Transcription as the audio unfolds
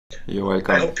You're I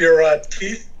welcome. hope your I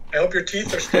hope your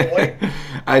teeth are still white.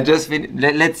 I just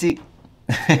let's see.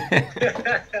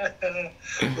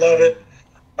 Love it.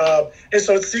 And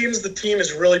so it seems the team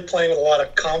is really playing with a lot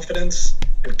of confidence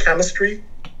and chemistry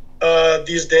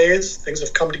these days. Things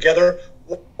have come together.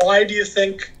 Why do you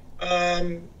think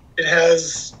it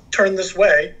has turned this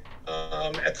way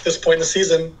at this point in the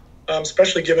season,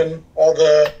 especially given all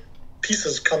the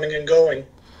pieces coming and going?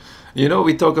 You know,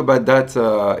 we talk about that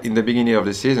in the beginning of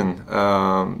the season.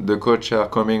 The coach are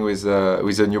coming with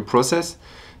a new process,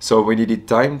 so we needed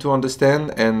time to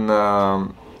understand and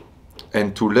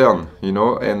to learn. You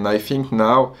know, and I think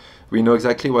now we know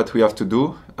exactly what we have to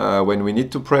do when we need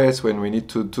to press, when we need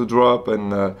to drop,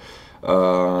 and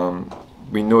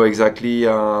we know exactly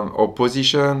our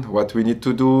position, what we need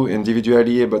to do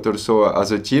individually, but also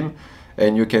as a team.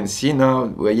 And you can see now,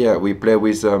 well, yeah, we play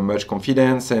with much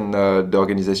confidence, and the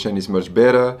organization is much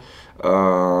better.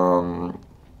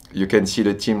 You can see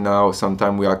the team now.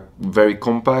 Sometimes we are very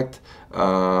compact.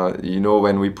 You know,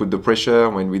 when we put the pressure,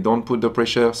 when we don't put the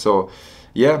pressure. So,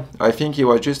 yeah, I think it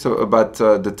was just about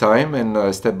the time,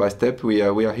 and step by step, we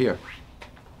are here.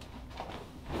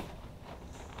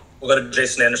 We'll go to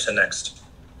Jason Anderson next.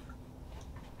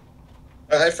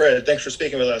 Hi, Fred. Thanks for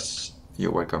speaking with us.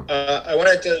 You're welcome. I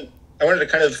wanted to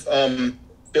kind of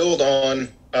build on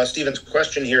Stephen's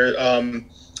question here.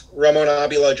 Ramon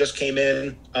Abila just came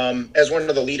in as one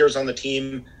of the leaders on the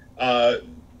team,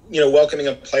 welcoming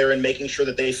a player and making sure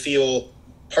that they feel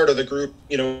part of the group,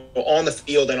 on the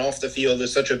field and off the field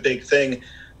is such a big thing.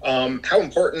 How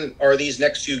important are these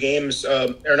next few games?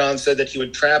 Hernan said that he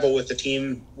would travel with the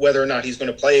team. Whether or not he's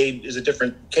going to play is a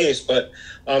different case, but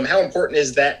how important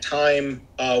is that time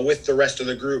with the rest of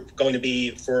the group going to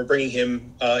be for bringing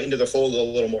him into the fold a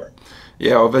little more?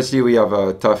 Yeah, obviously we have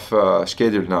a tough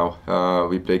schedule now.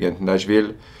 We play against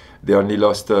Nashville. They only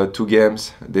lost 2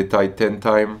 games. They tied 10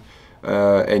 times.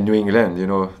 And New England,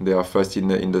 they are first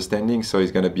in the standing, so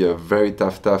it's going to be a very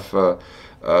tough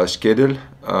schedule.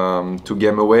 2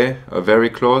 games away, very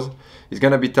close. It's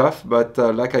going to be tough, but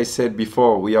like I said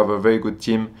before, we have a very good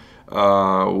team.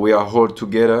 We are all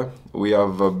together. We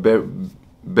have a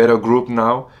better group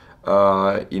now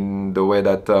in the way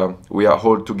that we are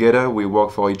all together. We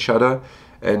work for each other.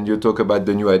 And you talk about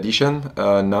the new addition.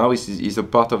 Now he's a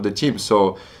part of the team.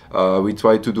 So we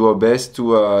try to do our best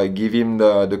to give him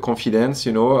the confidence.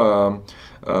 We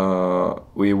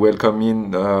welcome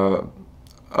him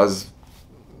as,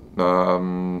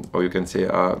 or you can say,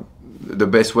 the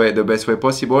best way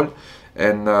possible.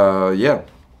 And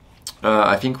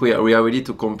I think we are ready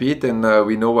to compete, and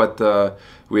we know what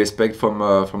we expect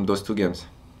from those 2 games.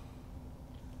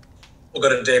 We'll go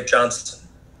to Dave Johnson.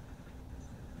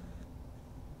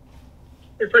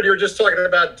 Hey, Fred, you were just talking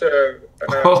about.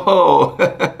 Oh!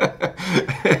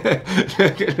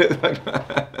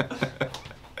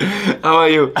 How are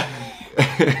you?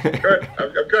 Good.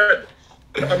 I'm good.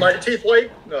 Are my teeth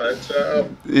white? No,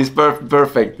 it's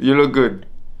perfect. You look good.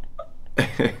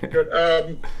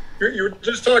 Good. You were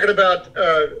just talking about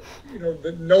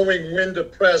the knowing when to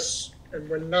press and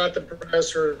when not to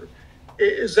press. Or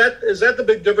is that the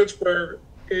big difference where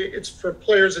it's for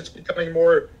players? It's becoming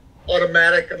more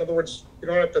automatic. In other words, you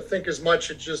don't have to think as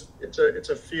much. It's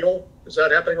a feel. Is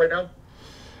that happening right now?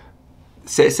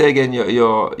 Say again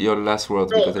your last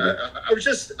words. No,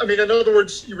 in other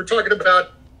words, you were talking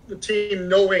about the team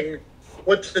knowing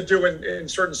what to do in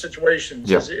certain situations.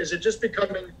 Yeah. Is it just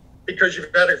becoming, because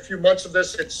you've had a few months of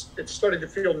this, it's starting to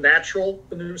feel natural,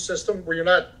 the new system, where you're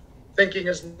not thinking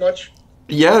as much?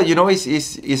 Yeah,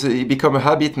 it become a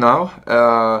habit now.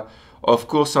 Of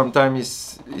course,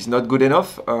 sometimes it's not good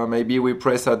enough. Maybe we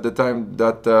press at the time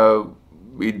that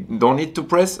we don't need to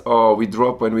press, or we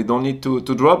drop when we don't need to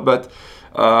drop. But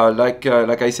like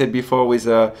I said before with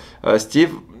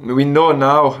Steve, we know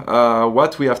now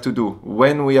what we have to do,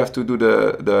 when we have to do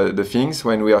the things,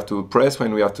 when we have to press,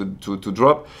 when we have to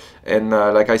drop. And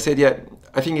like I said, yeah,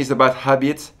 I think it's about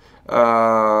habits,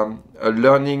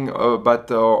 learning about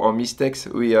our mistakes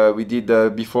we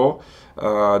did before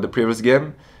the previous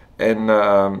game. And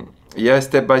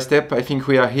step by step, I think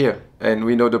we are here, and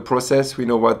we know the process. We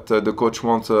know what the coach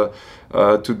wants to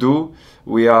do.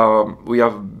 We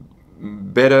have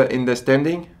better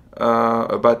understanding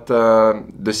about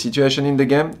the situation in the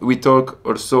game. We talk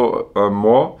also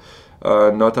more.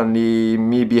 Not only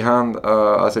me behind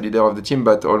as a leader of the team,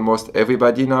 but almost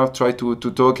everybody now try to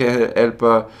talk, help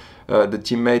the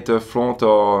teammate front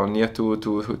or near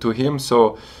to him.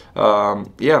 So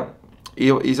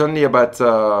it's only about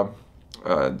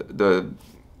the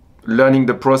learning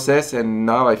the process, and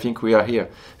now I think we are here.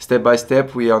 Step by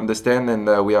step, we understand,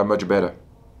 and we are much better.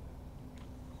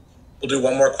 We'll do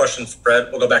one more question, Fred.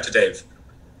 We'll go back to Dave.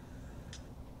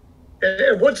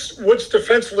 And what's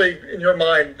defensively, in your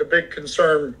mind, the big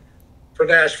concern for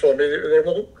Nashville? I mean, they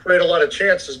won't create a lot of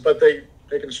chances, but they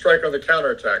can strike on the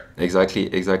counterattack. Exactly.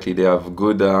 They have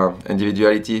good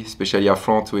individuality, especially up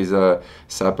front with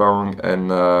Sapong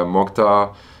and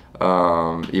Mokhtar.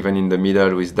 Even in the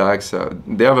middle with Dax.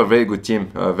 They have a very good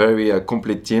team, a very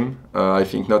complete team. I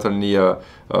think not only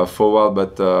forward,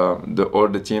 but all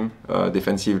the team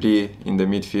defensively in the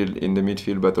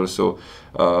midfield, but also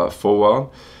forward.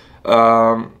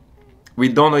 We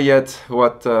don't know yet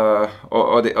what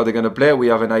are they going to play. We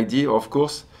have an idea, of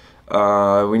course.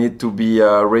 We need to be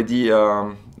ready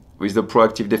with the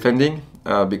proactive defending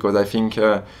because I think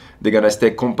they're going to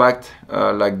stay compact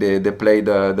like they played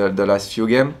the last few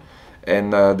games.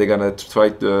 And they're gonna try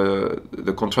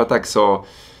the counter-attack. So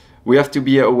we have to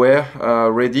be aware,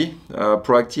 ready,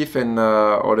 proactive, and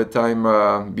all the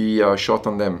time be short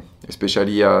on them,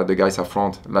 especially the guys up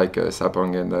front like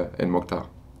Sapong and Mokhtar.